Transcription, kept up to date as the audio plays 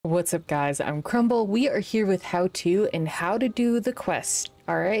What's up, guys? I'm Crumble. We are here with how to and how to do the quest.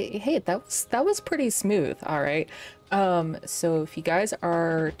 All right. Hey, that was pretty smooth. All right. So if you guys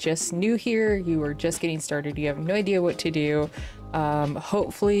are just new here, you are just getting started, you have no idea what to do,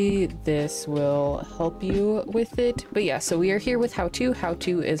 hopefully this will help you with it. But yeah, so we are here with how to. How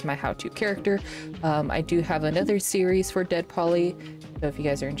to is my how to character. I do have another series for DeadPoly, so if you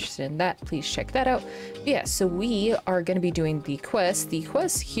guys are interested in that, please check that out. But yeah, so we are going to be doing the quests. The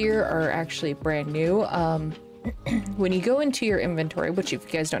quests here are actually brand new. When you go into your inventory, which if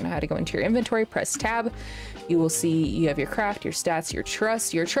you guys don't know how to go into your inventory, press tab. You will see you have your craft, your stats, your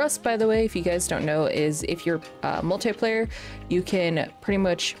trust. Your trust, by the way, if you guys don't know, is if you're multiplayer, you can pretty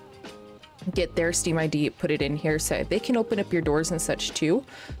much get their Steam ID, put it in here, so they can open up your doors and such too.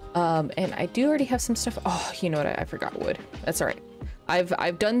 And I do already have some stuff. Oh, you know what? I forgot wood. That's all right.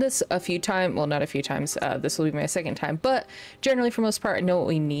 I've done this a few times. Well, not a few times. This will be my second time, but generally for most part, I know what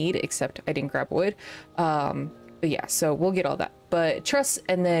we need, except I didn't grab wood. But yeah, so we'll get all that. But trust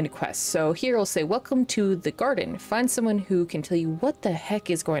and then quest. So here I'll say, welcome to the garden. Find someone who can tell you what the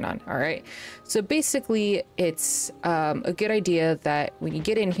heck is going on. All right. So basically it's a good idea that when you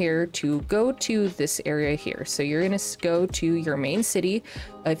get in here to go to this area here. So you're going to go to your main city.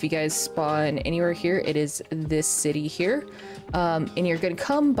 If you guys spawn anywhere here, it is this city here. And you're going to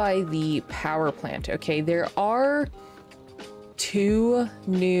come by the power plant. Okay. There are 2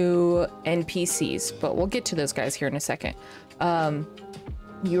 new NPCs, but we'll get to those guys here in a second.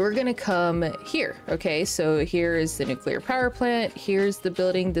 You're gonna come here. Okay, so here is the nuclear power plant. Here's the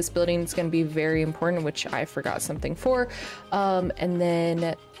building. This building is gonna be very important, which I forgot something for. And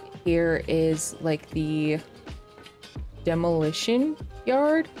then here is like the demolition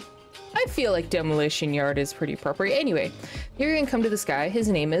yard. I feel like demolition yard is pretty appropriate. Anyway, you're gonna come to this guy. His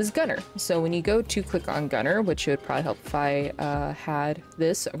name is Gunner. So when you go to click on Gunner, which would probably help if I had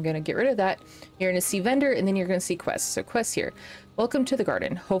this, I'm gonna get rid of that. You're gonna see vendor, and then you're gonna see quests. So quests here. Welcome to the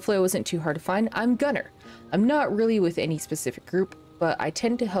garden. Hopefully I wasn't too hard to find. I'm Gunner. I'm not really with any specific group, but I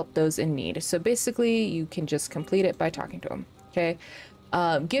tend to help those in need. So basically you can just complete it by talking to them. Okay.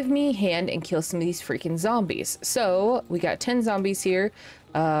 Give me a hand and kill some of these freaking zombies. So we got 10 zombies here.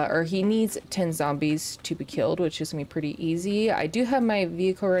 Or he needs 10 zombies to be killed, which is gonna be pretty easy. I do have my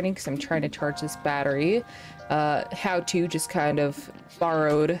vehicle running because I'm trying to charge this battery. How to just kind of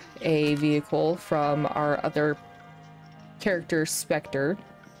borrowed a vehicle from our other character, Spectre.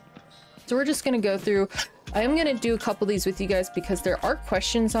 So we're just gonna go through. I am gonna do a couple of these with you guys because there are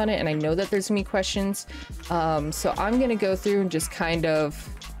questions on it, and I know that there's gonna be questions. So I'm gonna go through and just kind of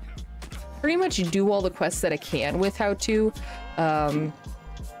pretty much do all the quests that I can with how to.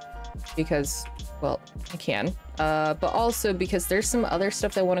 Because, well, I can, but also because there's some other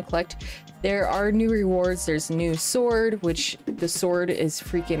stuff that I want to collect. There are new rewards. There's a new sword, which the sword is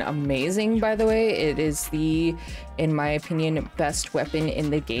freaking amazing, by the way. It is the, in my opinion, best weapon in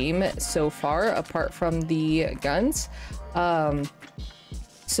the game so far, apart from the guns.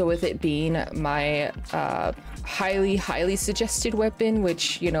 So with it being my highly suggested weapon,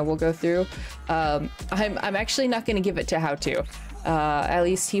 which, you know, we'll go through, I'm actually not going to give it to how to. At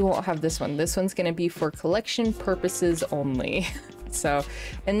least he won't have this one. This one's gonna be for collection purposes only. So,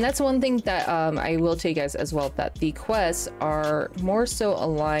 and that's one thing that I will tell you guys as well, that the quests are more so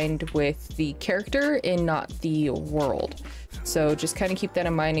aligned with the character and not the world. So just kind of keep that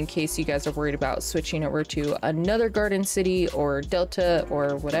in mind in case you guys are worried about switching over to another garden city or Delta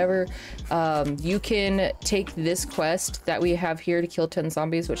or whatever. You can take this quest that we have here to kill 10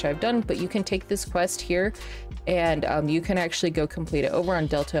 zombies, which I've done, but you can take this quest here and you can actually go complete it over on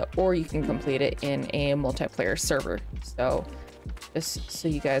Delta, or you can complete it in a multiplayer server. So just so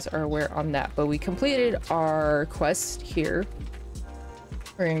you guys are aware on that. But we completed our quest here.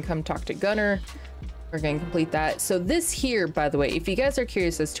 We're gonna come talk to Gunner. We're going to complete that. So this here, by the way, if you guys are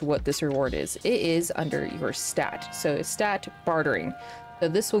curious as to what this reward is, it is under your stat. So stat bartering. So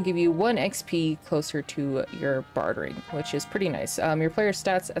this will give you 1 XP closer to your bartering, which is pretty nice. Your player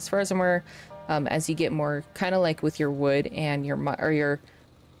stats, as far as I'm aware, as you get more, kind of like with your wood and your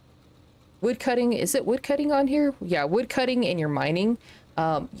wood cutting. Is it wood cutting on here? Yeah, wood cutting and your mining.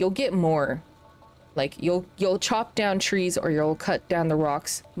 You'll get more. Like you'll chop down trees, or you'll cut down the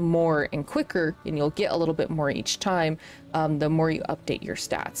rocks more and quicker, and you'll get a little bit more each time, the more you update your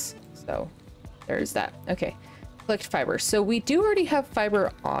stats. So there's that. Okay, collect fiber. So we do already have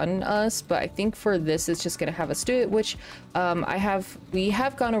fiber on us, but I think for this it's just gonna have us do it, which we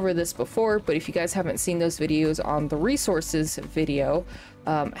have gone over this before, but if you guys haven't seen those videos on the resources video,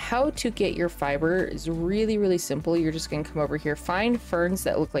 how to get your fiber is really simple. You're just gonna come over here, find ferns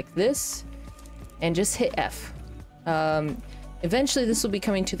that look like this, and just hit F. Eventually this will be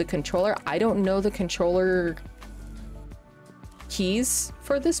coming to the controller. I don't know the controller keys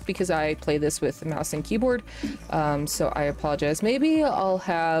for this because I play this with mouse and keyboard, so I apologize. Maybe I'll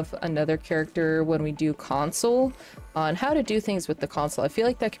have another character when we do console on how to do things with the console. I feel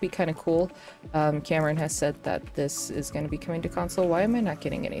like that could be kind of cool. Cameron has said that this is going to be coming to console. Why am I not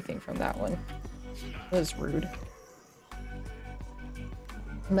getting anything from that one? That was rude.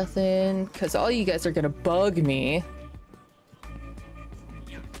 Nothing, because all you guys are gonna bug me.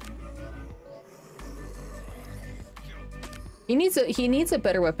 He needs a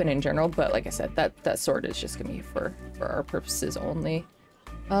better weapon in general, but like I said, that sword is just gonna be for our purposes only.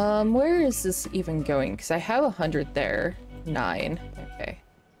 Where is this even going? Because I have 100 there. 9. Okay.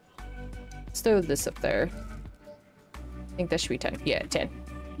 Let's throw this up there. I think that should be 10. Yeah, 10.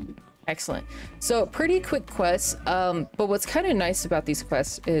 Excellent. So pretty quick quests, but what's kind of nice about these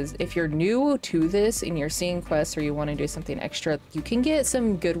quests is if you're new to this and you're seeing quests or you want to do something extra, you can get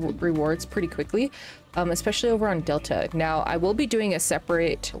some good rewards pretty quickly, especially over on Delta. Now, I will be doing a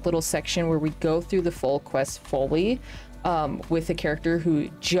separate little section where we go through the full quest fully with a character who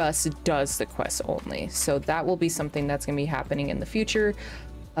just does the quest only. So that will be something that's going to be happening in the future.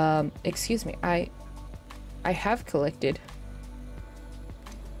 Excuse me, I have collected...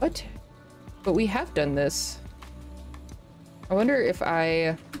 What? But we have done this. I wonder if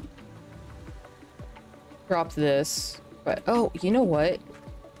I drop this, but oh, you know what?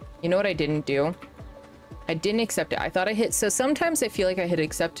 You know what I didn't do? I didn't accept it. I thought I hit, so sometimes I feel like I hit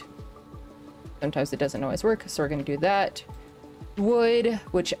accept. Sometimes it doesn't always work, so we're gonna do that. Wood,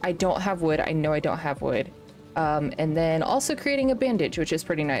 which I don't have wood. I know I don't have wood. And then also creating a bandage, which is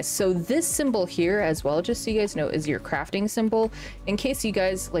pretty nice. So this symbol here as well, just so you guys know, is your crafting symbol. In case you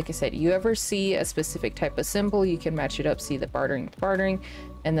guys, like I said, you ever see a specific type of symbol, you can match it up, see the bartering with bartering,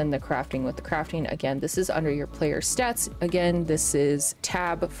 and then the crafting with the crafting. Again, this is under your player stats. Again, this is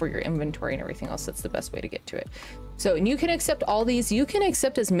tab for your inventory and everything else. That's the best way to get to it. So, and you can accept all these. You can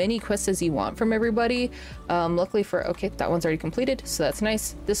accept as many quests as you want from everybody. Luckily for, okay, that one's already completed, so that's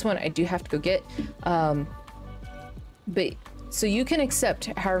nice. This one I do have to go get. But so you can accept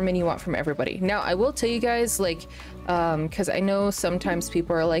however many you want from everybody. Now I will tell you guys, like, because I know sometimes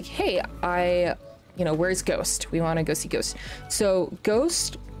people are like, hey, you know, where's Ghost? We want to go see Ghost. So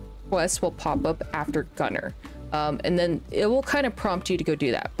Ghost quest will pop up after Gunner. And then it will kind of prompt you to go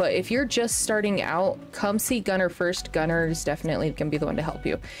do that. But if you're just starting out, come see Gunner first. Gunner is definitely going to be the one to help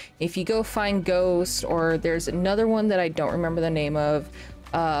you. If you go find Ghost, or there's another one that I don't remember the name of,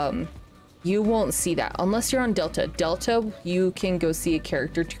 you won't see that unless you're on Delta. Delta, you can go see a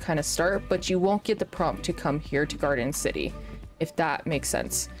character to kind of start, but you won't get the prompt to come here to Garden City, if that makes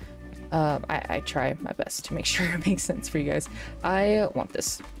sense. I try my best to make sure it makes sense for you guys. I want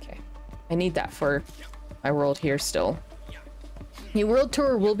this. Okay. I need that for my world here still. The world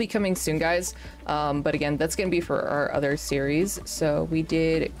tour will be coming soon, guys. But again, that's going to be for our other series. So we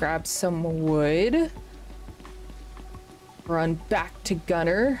did grab some wood. Run back to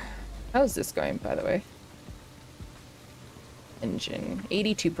Gunner. How's this going, by the way? Engine,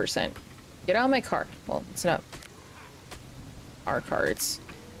 82%. Get out of my car. Well, it's not our car, it's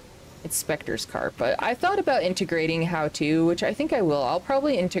Spectre's car. But I thought about integrating how-to, which I think I will. I'll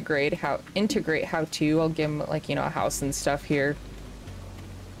probably integrate how-to. I'll give him, like, you know, a house and stuff here.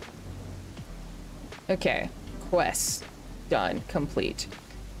 Okay, quest done, complete.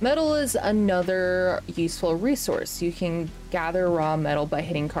 Metal is another useful resource. You can gather raw metal by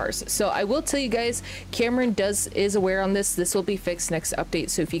hitting cars. So I will tell you guys, Cameron is aware on this. This will be fixed next update.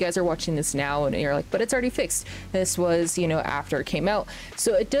 So if you guys are watching this now and you're like, but it's already fixed. This was, you know, after it came out.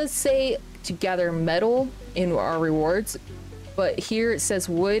 So it does say to gather metal in our rewards, but here it says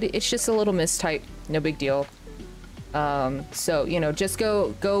wood. It's just a little mistype. No big deal. So, you know, just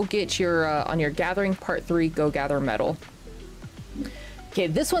go get your, on your gathering part 3, go gather metal. Okay,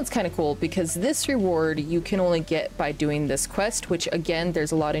 this one's kind of cool because this reward you can only get by doing this quest, which again,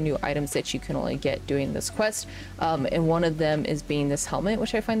 there's a lot of new items that you can only get doing this quest. And one of them is being this helmet,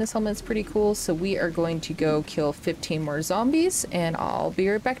 which I find this helmet's pretty cool. So we are going to go kill 15 more zombies and I'll be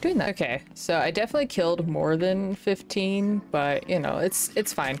right back doing that. Okay, so I definitely killed more than 15, but you know,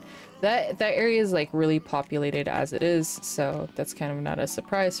 it's fine. That area is like really populated as it is, so that's kind of not a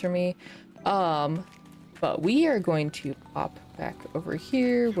surprise for me. But we are going to pop back over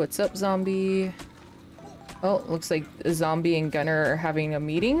here. What's up, zombie? Oh, looks like Zombie and Gunner are having a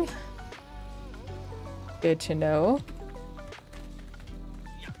meeting. Good to know.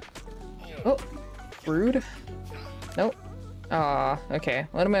 Oh, rude. Nope. Ah, okay.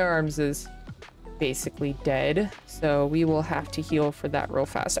 One of my arms is basically dead. So we will have to heal for that real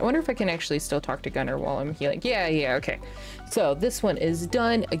fast. I wonder if I can actually still talk to Gunner while I'm healing. Yeah, okay. So this one is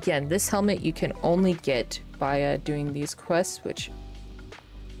done. Again, this helmet you can only get by doing these quests, which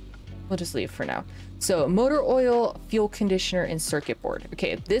we'll just leave for now. So motor oil, fuel conditioner, and circuit board.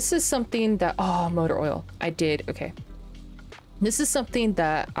 Okay, this is something that, oh, motor oil. I did, okay. This is something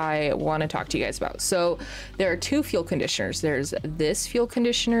that I want to talk to you guys about. So there are two fuel conditioners. There's this fuel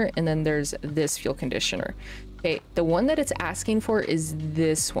conditioner and then there's this fuel conditioner. Okay, the one that it's asking for is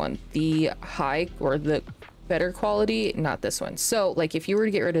this one, the high or the better quality, not this one. So like if you were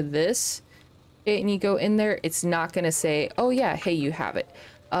to get rid of this and you go in there, it's not going to say, oh yeah, hey, you have it.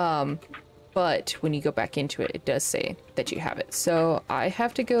 But when you go back into it, it does say that you have it. So I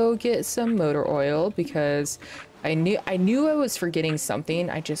have to go get some motor oil because I knew I was forgetting something.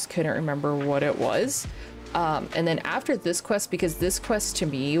 I just couldn't remember what it was. And then after this quest, because this quest to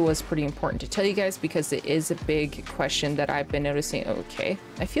me was pretty important to tell you guys because it is a big question that I've been noticing. Okay,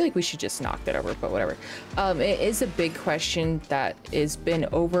 I feel like we should just knock that over, but whatever. It is a big question that has been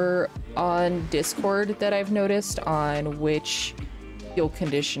over on Discord that I've noticed on which fuel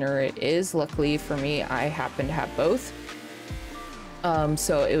conditioner it is. Luckily for me, I happen to have both.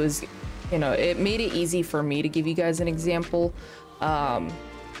 So it was, you know, it made it easy for me to give you guys an example.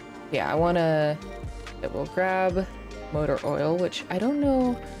 Yeah, we'll grab motor oil, which I don't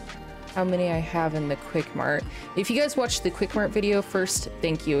know how many I have in the Quick Mart. If you guys watched the Quick Mart video, first,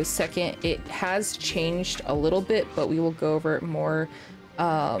 thank you. Second, it has changed a little bit, but we will go over it more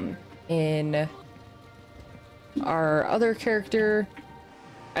in our other character.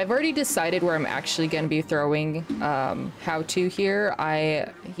 I've already decided where I'm actually going to be throwing how to here.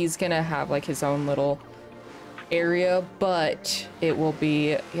 He's going to have like his own little area, but it will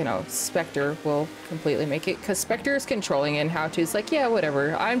be, you know, Spectre will completely make it because Spectre is controlling and how to is like, yeah,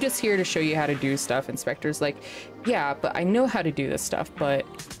 whatever. I'm just here to show you how to do stuff. And Spectre's like, yeah, but I know how to do this stuff, but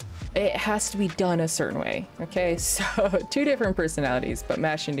it has to be done a certain way. Okay, so two different personalities, but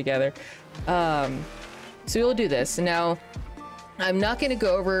mashing together. So we'll do this. Now, I'm not going to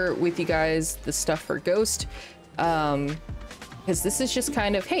go over with you guys the stuff for Ghost, because this is just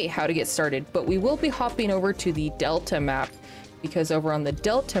kind of, hey, how to get started. But we will be hopping over to the Delta map, because over on the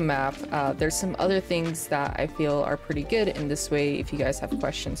Delta map, there's some other things that I feel are pretty good. In this way, if you guys have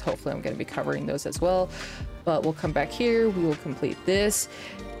questions, hopefully I'm going to be covering those as well. But we'll come back here. We will complete this.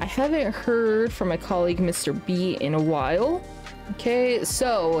 I haven't heard from my colleague, Mr. B, in a while. Okay,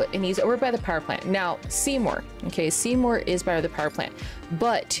 so, and he's over by the power plant. Now, Seymour. Okay, Seymour is by the power plant.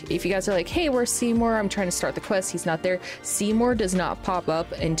 But if you guys are like, hey, where's Seymour? I'm trying to start the quest. He's not there. Seymour does not pop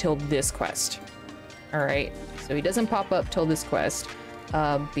up until this quest. All right, so he doesn't pop up till this quest.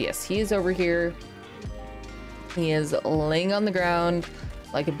 But yes, he is over here. He is laying on the ground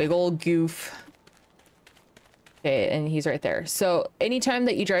like a big old goof. Okay, and he's right there. So anytime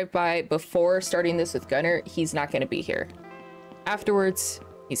that you drive by before starting this with Gunner, he's not going to be here. Afterwards,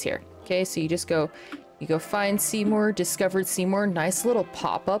 he's here. Okay, so you go find Seymour, discovered Seymour. Nice little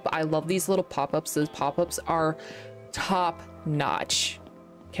pop-up. I love these little pop-ups. Those pop-ups are top notch.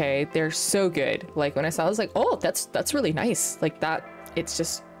 Okay, they're so good. Like when I saw it, I was like, oh, that's really nice. Like that,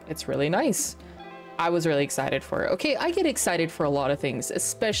 it's really nice. I was really excited for it. Okay, I get excited for a lot of things,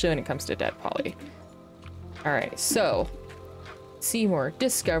 especially when it comes to DeadPoly. All right, so Seymour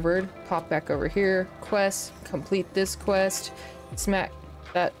discovered. Pop back over here. Quest. Complete this quest. Smack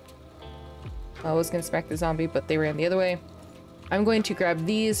that. I was gonna smack the zombie, but they ran the other way. I'm going to grab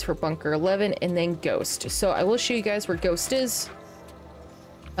these for Bunker 11 and then Ghost. So I will show you guys where Ghost is.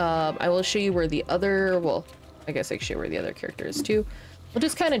 I will show you where the other, well, I guess I can show you where the other character is too. We'll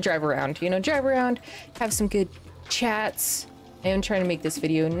just kind of drive around, you know, drive around, have some good chats. I am trying to make this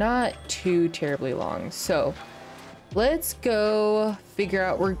video not too terribly long. So let's go figure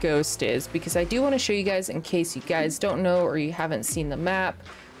out where Ghost is, because I do want to show you guys in case you guys don't know or you haven't seen the map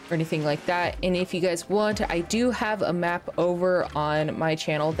or anything like that. And if you guys want, I do have a map over on my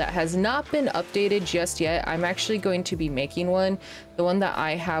channel that has not been updated just yet. I'm actually going to be making one. The one that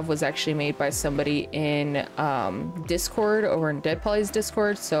I have was actually made by somebody in Discord, over in DeadPoly's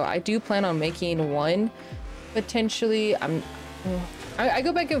Discord. So I do plan on making one potentially. I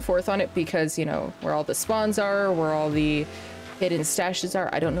go back and forth on it because, you know, where all the spawns are, where all the hidden stashes are.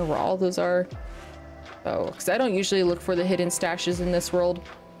 I don't know where all those are. So, because I don't usually look for the hidden stashes in this world.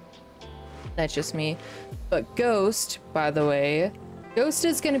 That's just me. But Ghost, by the way, Ghost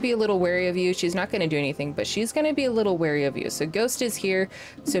is going to be a little wary of you. She's not going to do anything, but she's going to be a little wary of you. So Ghost is here.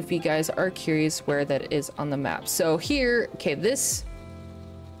 So if you guys are curious where that is on the map. So here, okay, this,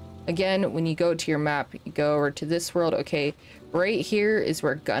 again, when you go to your map, you go over to this world. Okay, right here is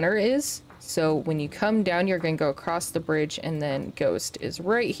where Gunner is. So when you come down, you're going to go across the bridge, and then Ghost is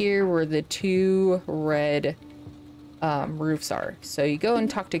right here where the two red roofs are. So you go and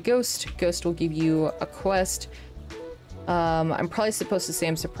talk to Ghost. Ghost will give you a quest. I'm probably supposed to say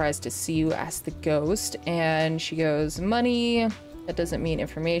I'm surprised to see you, ask the Ghost. And she goes, money. That doesn't mean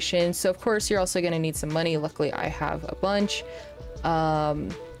information. So of course you're also going to need some money. Luckily I have a bunch.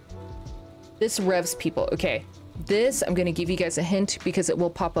 This revs people. Okay, this I'm going to give you guys a hint because it will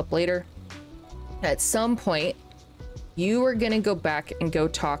pop up later. At some point, you are going to go back and go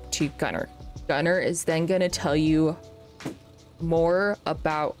talk to Gunner. Gunner is then going to tell you more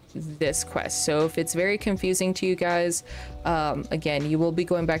about this quest. So if it's very confusing to you guys, again, you will be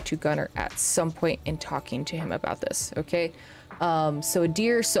going back to Gunner at some point and talking to him about this, okay? So a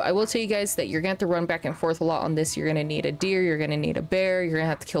deer, so I will tell you guys that you're gonna have to run back and forth a lot on this. You're gonna need a deer, you're gonna need a bear, you're gonna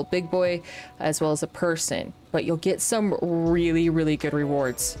have to kill Big Boy, as well as a person. But you'll get some really, really good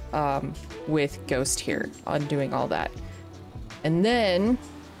rewards with Ghost here on doing all that. And then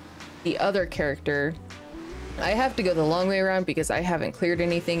the other character, I have to go the long way around because I haven't cleared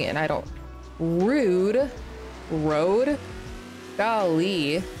anything and I don't... Road?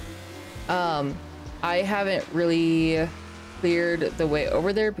 Golly. I haven't really cleared the way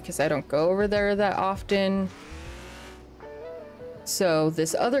over there because I don't go over there that often. So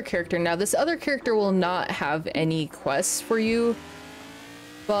this other character, now this other character will not have any quests for you,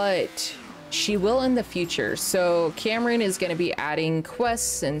 but she will in the future. So Cameron is going to be adding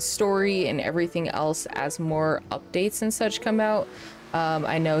quests and story and everything else as more updates and such come out.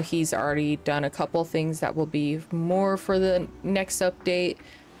 I know he's already done a couple things that will be more for the next update.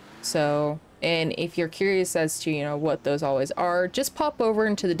 So, and if you're curious as to, you know, what those always are, just pop over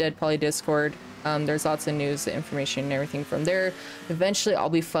into the DeadPoly Discord. There's lots of news, information, and everything from there. Eventually,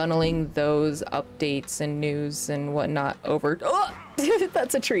 I'll be funneling those updates and news and whatnot over. Oh,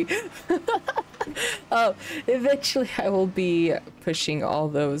 that's a tree. Eventually, I will be pushing all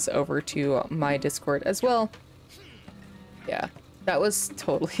those over to my Discord as well. Yeah, that was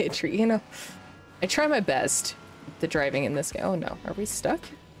totally a tree. You know, I try my best. The driving in this game. Oh no, are we stuck?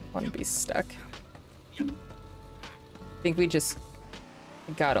 I want to be stuck. I think we just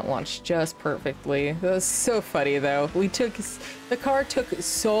got it launched just perfectly. That was so funny though. The car took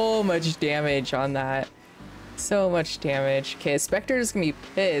so much damage on that. So much damage. Okay, Spectre is gonna be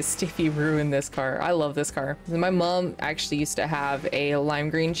pissed if you ruin this car. I love this car. My mom actually used to have a lime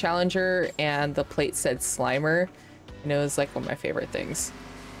green Challenger and the plate said Slimer. And it was like one of my favorite things.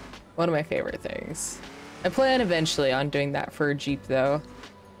 One of my favorite things. I plan eventually on doing that for a Jeep though.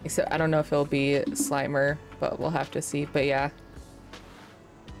 Except I don't know if it'll be Slimer, but we'll have to see. But yeah,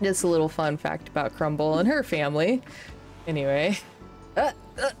 just a little fun fact about Crumble and her family. Anyway,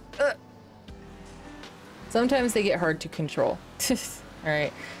 sometimes they get hard to control. All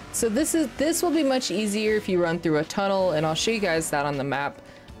right, so this will be much easier if you run through a tunnel, and I'll show you guys that on the map.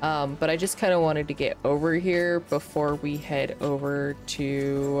 But I just kind of wanted to get over here before we head over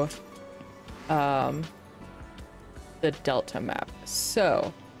to the Delta map.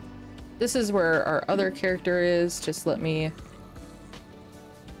 So this is where our other character is. Just let me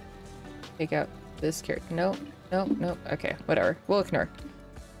take out this character. Nope, nope, nope. Okay, whatever. We'll ignore.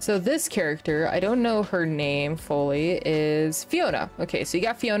 So this character, I don't know her name fully, is Fiona. Okay, so you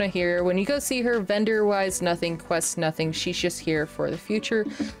got Fiona here. When you go see her, vendor-wise, nothing, quest, nothing. She's just here for the future,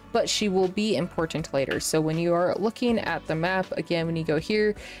 but she will be important later. So when you are looking at the map, again, when you go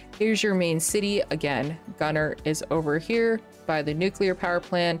here, here's your main city. Again, Gunner is over here by the nuclear power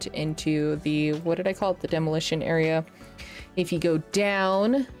plant into the, what did I call it? The demolition area. If you go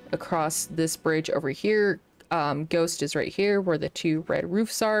down across this bridge over here, Ghost is right here where the two red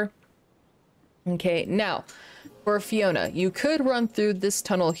roofs are. Okay, now for Fiona, you could run through this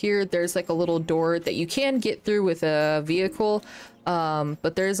tunnel here. There's like a little door that you can get through with a vehicle,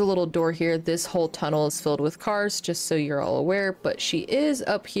 but there's a little door here. This whole tunnel is filled with cars, just so you're all aware, but she is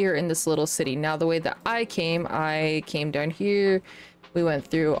up here in this little city. Now the way that I came down here. We went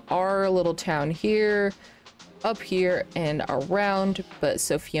through our little town here, up here and around, but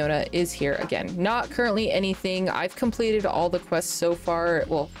so Fiona is here again. Not currently anything. I've completed all the quests so far,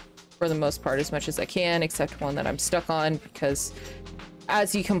 well, for the most part, as much as I can, except one that I'm stuck on, because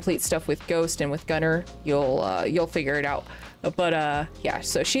as you complete stuff with Ghost and with Gunner, you'll figure it out. But yeah,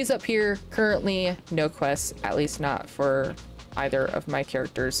 so she's up here currently. No quests, at least not for either of my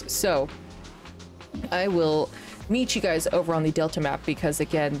characters. So I will meet you guys over on the Delta map, because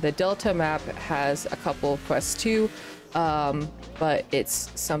again, the Delta map has a couple of quests too. but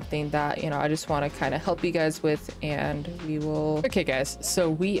it's something that, you know, I just want to kind of help you guys with, and we will. Okay guys, so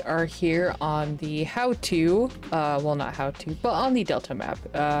we are here on the how-to, well, not how-to, but on the Delta map.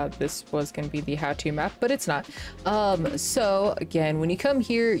 This was going to be the how-to map, but it's not. So again, when you come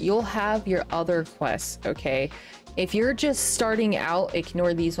here, you'll have your other quests. Okay, if you're just starting out,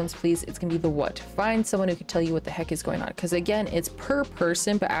 ignore these ones, please. It's gonna be the what. Find someone who can tell you what the heck is going on, because again, it's per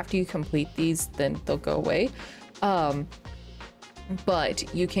person, but after you complete these, then they'll go away.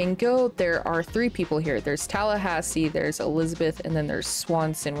 But you can go, there are 3 people here. There's Tallahassee, there's Elizabeth, and then there's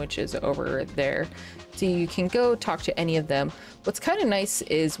Swanson, which is over there. So you can go talk to any of them. What's kind of nice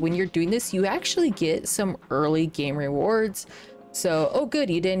is when you're doing this, you actually get some early game rewards. So, oh good,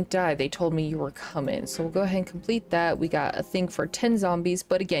 you didn't die. They told me you were coming. So we'll go ahead and complete that. We got a thing for 10 zombies,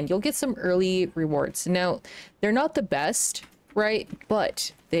 but again, you'll get some early rewards. Now, they're not the best, right?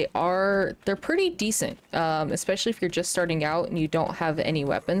 But they're pretty decent, especially if you're just starting out and you don't have any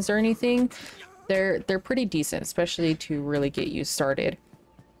weapons or anything. They're pretty decent, especially to really get you started.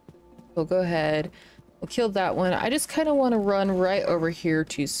 We'll go ahead, we'll kill that one. I just kind of want to run right over here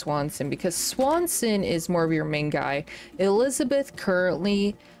to Swanson, because Swanson is more of your main guy. Elizabeth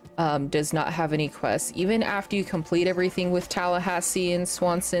currently does not have any quests. Even after you complete everything with Tallahassee and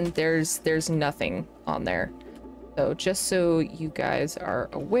Swanson, there's nothing on there. So just so you guys are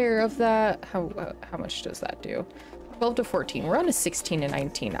aware of that, how much does that do? 12 to 14. We're on a 16 to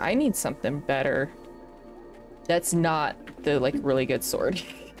 19. I need something better. That's not the like really good sword.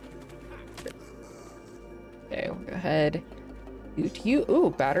 Okay, we'll go ahead.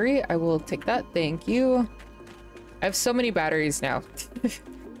 Ooh, battery. I will take that. Thank you. I have so many batteries now,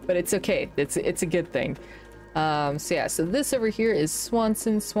 but it's okay. It's a good thing. So yeah, so this over here is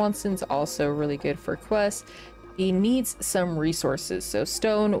Swanson. Swanson's also really good for quests. He needs some resources, so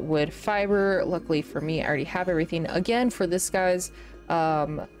stone, wood, fiber. Luckily for me, I already have everything. Again, for this guys,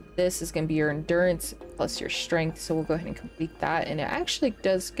 this is going to be your endurance plus your strength, so we'll go ahead and complete that, and it actually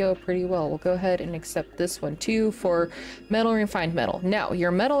does go pretty well. We'll go ahead and accept this one too for metal, refined metal. Now,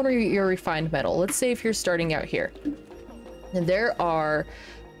 your metal or your refined metal, let's say if you're starting out here, and there are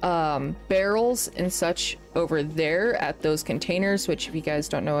barrels and such over there at those containers, which if you guys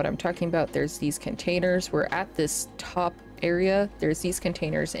don't know what I'm talking about, there's these containers. We're at this top area, there's these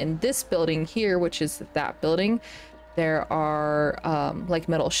containers. In this building here, which is that building, there are like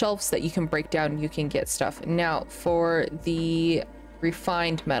metal shelves that you can break down and you can get stuff. Now for the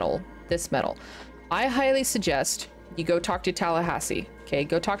refined metal, this metal, I highly suggest you go talk to Tallahassee. Okay,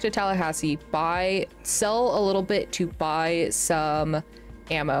 go talk to Tallahassee, sell a little bit to buy some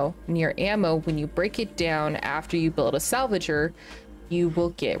ammo. Near ammo, when you break it down after you build a salvager, you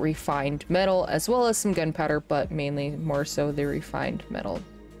will get refined metal as well as some gunpowder, but mainly more so the refined metal.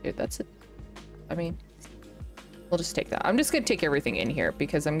 Dude, that's it. I mean, we'll just take that. I'm just gonna take everything in here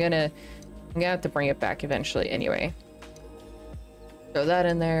because I'm gonna have to bring it back eventually anyway. Throw that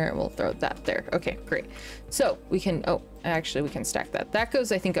in there, and we'll throw that there. Okay, great. So we can, oh, actually we can stack that. That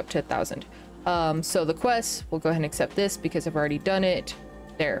goes, I think, up to 1,000. So the quest, we'll go ahead and accept this because I've already done it.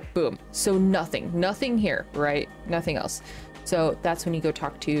 There, boom. So nothing here, right? Nothing else. So that's when you go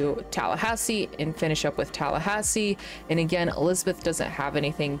talk to Tallahassee and finish up with Tallahassee. And again, Elizabeth doesn't have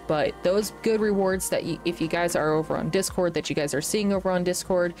anything, but those good rewards that if you guys are over on Discord, that you guys are seeing over on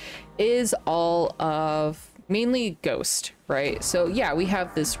Discord, is all of mainly Ghost, right? So yeah, we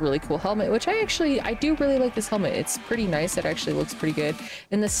have this really cool helmet, which I do really like this helmet. It's pretty nice. It actually looks pretty good.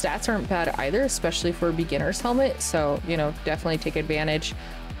 And the stats aren't bad either, especially for a beginner's helmet. So, you know, definitely take advantage.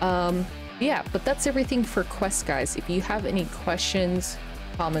 Yeah, but that's everything for quests, guys. If you have any questions,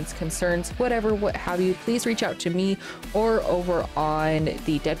 comments, concerns, whatever, what have you, please reach out to me or over on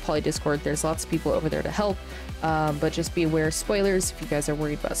the DeadPoly Discord. There's lots of people over there to help, but just be aware of spoilers if you guys are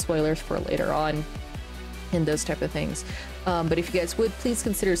worried about spoilers for later on and those type of things. But if you guys would, please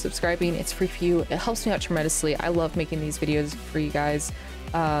consider subscribing. It's free for you. It helps me out tremendously. I love making these videos for you guys.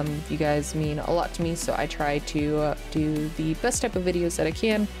 You guys mean a lot to me, so I try to do the best type of videos that I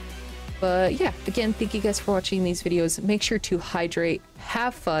can. But yeah, again, thank you guys for watching these videos. Make sure to hydrate,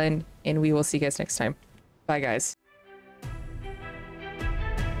 have fun, and we will see you guys next time. Bye, guys.